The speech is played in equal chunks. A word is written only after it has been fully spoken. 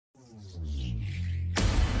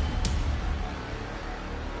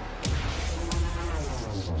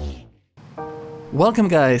Welcome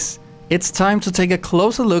guys! It's time to take a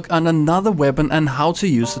closer look on another weapon and how to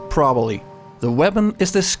use it properly. The weapon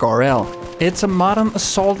is the SCAR-L. It's a modern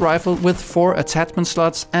assault rifle with 4 attachment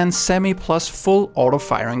slots and semi plus full auto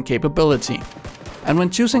firing capability. And when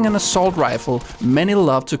choosing an assault rifle, many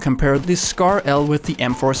love to compare the SCAR-L with the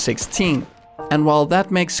M416. And while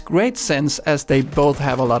that makes great sense as they both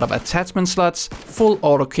have a lot of attachment slots, full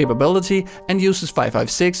auto capability and uses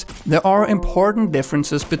 5.56, there are important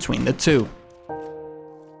differences between the two.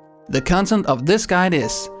 The content of this guide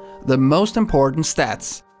is the most important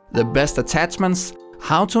stats, the best attachments,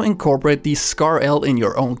 how to incorporate the SCAR-L in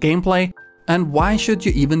your own gameplay, and why should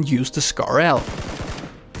you even use the SCAR-L.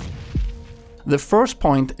 The first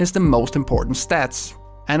point is the most important stats.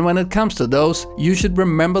 And when it comes to those, you should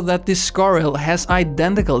remember that the SCAR-L has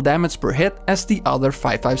identical damage per hit as the other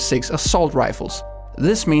 5.56 assault rifles.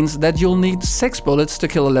 This means that you'll need 6 bullets to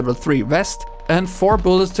kill a level 3 vest and 4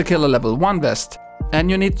 bullets to kill a level 1 vest. And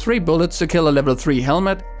you need 3 bullets to kill a level 3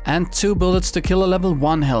 helmet and 2 bullets to kill a level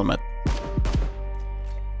 1 helmet.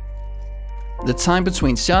 The time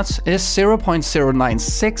between shots is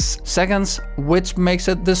 0.096 seconds, which makes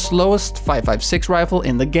it the slowest 5.56 rifle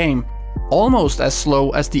in the game. Almost as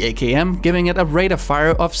slow as the AKM, giving it a rate of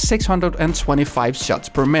fire of 625 shots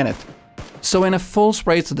per minute. So in a full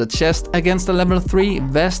spray to the chest against a level 3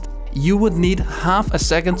 vest, you would need half a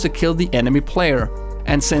second to kill the enemy player.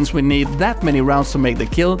 And since we need that many rounds to make the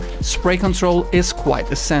kill, spray control is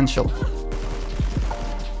quite essential.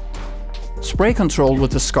 Spray control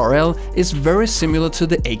with the SCAR-L is very similar to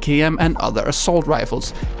the AKM and other assault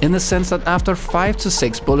rifles, in the sense that after 5 to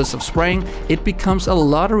 6 bullets of spraying, it becomes a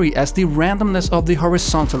lottery as the randomness of the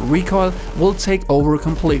horizontal recoil will take over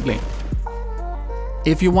completely.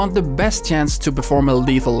 If you want the best chance to perform a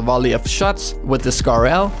lethal volley of shots with the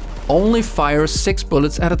SCAR-L, only fire 6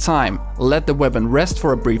 bullets at a time, let the weapon rest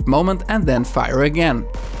for a brief moment and then fire again.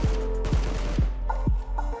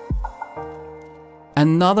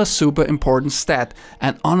 Another super important stat,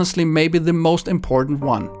 and honestly maybe the most important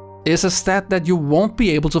one, is a stat that you won't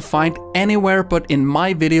be able to find anywhere but in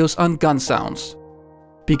my videos on gun sounds.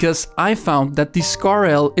 Because I found that the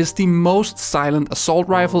SCAR-L is the most silent assault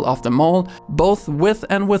rifle of them all, both with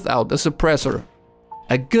and without a suppressor.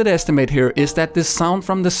 A good estimate here is that the sound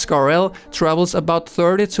from the SCAR-L travels about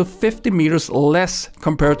 30 to 50 meters less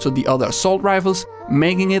compared to the other assault rifles,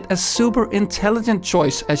 making it a super intelligent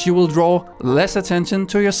choice as you will draw less attention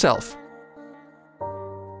to yourself.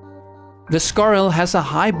 The SCAR-L has a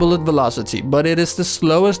high bullet velocity, but it is the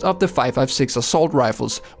slowest of the 5.56 assault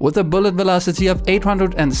rifles, with a bullet velocity of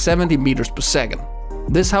 870 meters per second.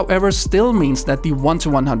 This, however, still means that the 1 to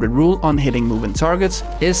 100 rule on hitting moving targets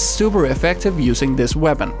is super effective using this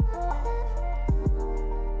weapon.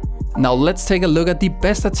 Now let's take a look at the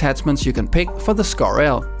best attachments you can pick for the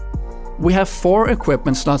SCAR-L. We have 4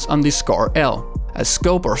 equipment slots on the SCAR-L: a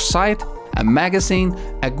scope or sight, a magazine,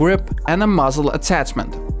 a grip and a muzzle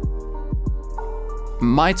attachment.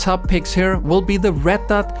 My top picks here will be the red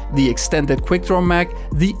dot, the extended quick draw mag,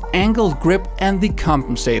 the angled grip and the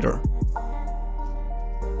compensator.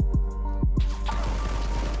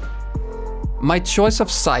 My choice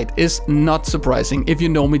of sight is not surprising if you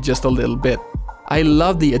know me just a little bit. I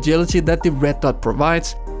love the agility that the red dot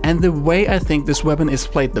provides, and the way I think this weapon is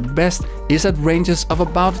played the best is at ranges of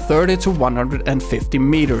about 30 to 150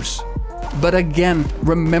 meters. But again,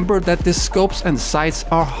 remember that the scopes and sights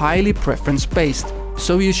are highly preference based,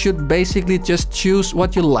 so you should basically just choose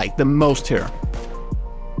what you like the most here.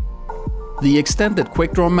 The extended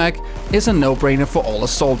quick draw mag is a no-brainer for all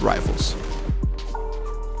assault rifles.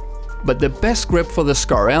 But the best grip for the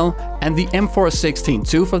SCAR-L, and the M416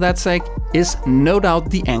 too for that sake, is no doubt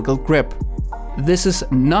the angled grip. This is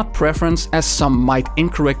not preference, as some might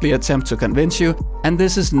incorrectly attempt to convince you, and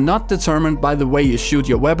this is not determined by the way you shoot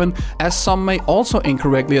your weapon, as some may also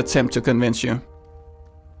incorrectly attempt to convince you.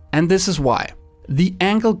 And this is why. The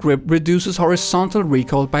angled grip reduces horizontal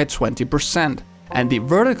recoil by 20%, and the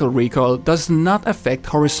vertical recoil does not affect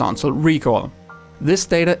horizontal recoil. This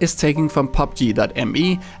data is taken from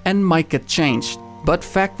PUBG.me and might get changed, but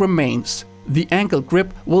fact remains, the angled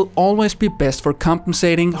grip will always be best for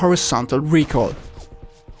compensating horizontal recoil.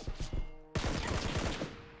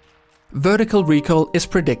 Vertical recoil is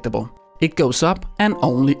predictable. It goes up and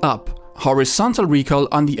only up. Horizontal recoil,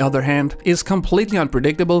 on the other hand, is completely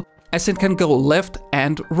unpredictable, as it can go left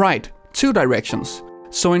and right, 2 directions.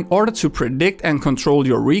 So in order to predict and control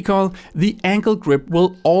your recoil, the angled grip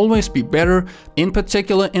will always be better, in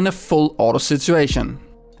particular in a full auto situation.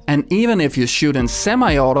 And even if you shoot in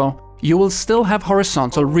semi-auto, you will still have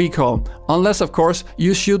horizontal recoil, unless of course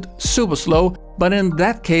you shoot super slow, but in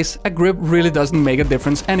that case a grip really doesn't make a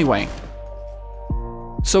difference anyway.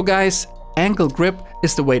 So guys, ankle grip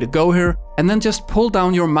is the way to go here, and then just pull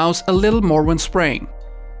down your mouse a little more when spraying.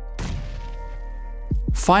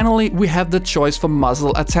 Finally, we have the choice for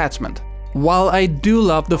muzzle attachment. While I do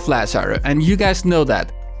love the flash hider, and you guys know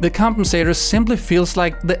that, the compensator simply feels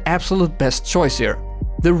like the absolute best choice here.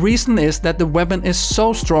 The reason is that the weapon is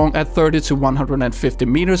so strong at 30 to 150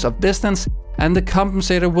 meters of distance, and the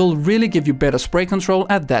compensator will really give you better spray control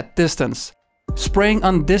at that distance. Spraying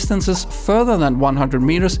on distances further than 100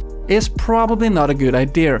 meters is probably not a good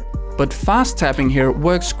idea, but fast tapping here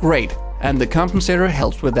works great, and the compensator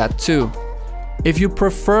helps with that too. If you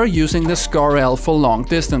prefer using the SCAR-L for long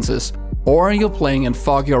distances, or you're playing in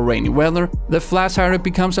foggy or rainy weather, the flash hider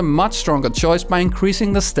becomes a much stronger choice by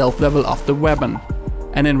increasing the stealth level of the weapon.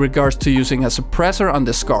 And in regards to using a suppressor on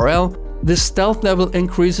the SCAR-L, the stealth level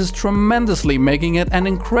increases tremendously, making it an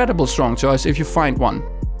incredible strong choice if you find one.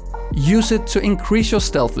 Use it to increase your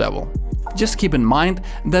stealth level. Just keep in mind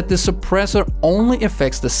that the suppressor only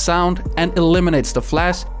affects the sound and eliminates the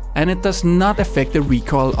flash, and it does not affect the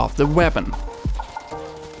recoil of the weapon.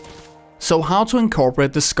 So how to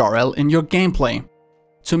incorporate the SCAR-L in your gameplay?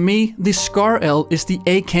 To me, the SCAR-L is the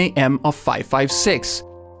AKM of 5.56.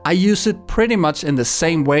 I use it pretty much in the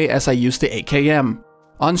same way as I use the AKM.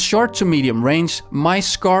 On short to medium range, my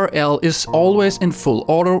SCAR-L is always in full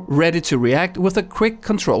auto, ready to react with a quick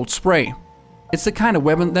controlled spray. It's the kind of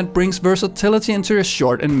weapon that brings versatility into your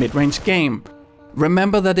short and mid-range game.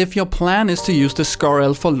 Remember that if your plan is to use the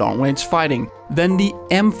SCAR-L for long-range fighting, then the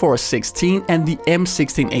M416 and the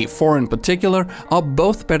M16A4 in particular are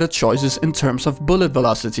both better choices in terms of bullet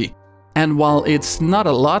velocity. And while it's not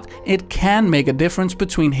a lot, it can make a difference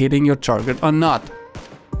between hitting your target or not.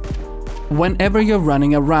 Whenever you're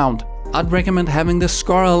running around, I'd recommend having the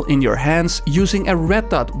SCAR-L in your hands using a red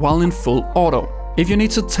dot while in full auto. If you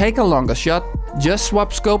need to take a longer shot, just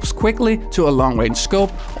swap scopes quickly to a long-range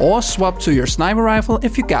scope or swap to your sniper rifle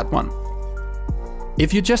if you got one.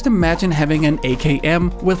 If you just imagine having an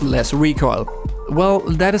AKM with less recoil, well,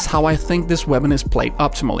 that is how I think this weapon is played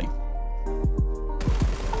optimally.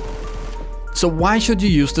 So why should you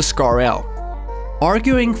use the SCAR-L?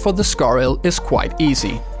 Arguing for the SCAR-L is quite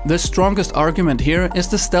easy. The strongest argument here is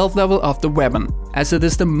the stealth level of the weapon, as it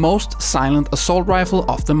is the most silent assault rifle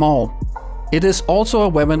of them all. It is also a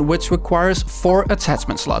weapon which requires 4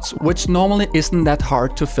 attachment slots, which normally isn't that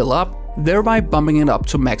hard to fill up, thereby bumping it up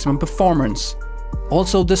to maximum performance.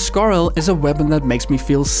 Also, the SCAR-L is a weapon that makes me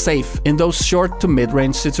feel safe in those short to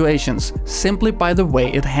mid-range situations, simply by the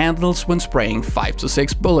way it handles when spraying 5 to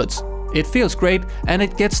 6 bullets. It feels great and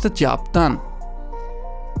it gets the job done.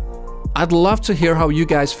 I'd love to hear how you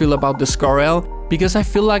guys feel about the SCAR-L, because I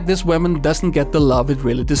feel like this weapon doesn't get the love it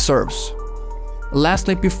really deserves.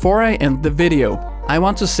 Lastly, before I end the video, I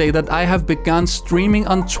want to say that I have begun streaming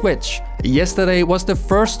on Twitch. Yesterday was the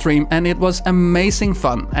first stream and it was amazing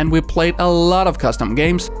fun, and we played a lot of custom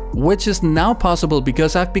games, which is now possible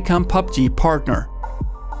because I've become PUBG partner.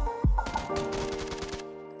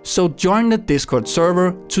 So join the Discord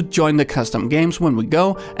server to join the custom games when we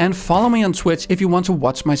go, and follow me on Twitch if you want to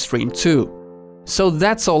watch my stream too. So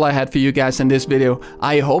that's all I had for you guys in this video.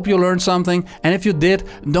 I hope you learned something, and if you did,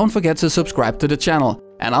 don't forget to subscribe to the channel.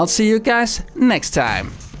 And I'll see you guys next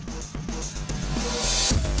time.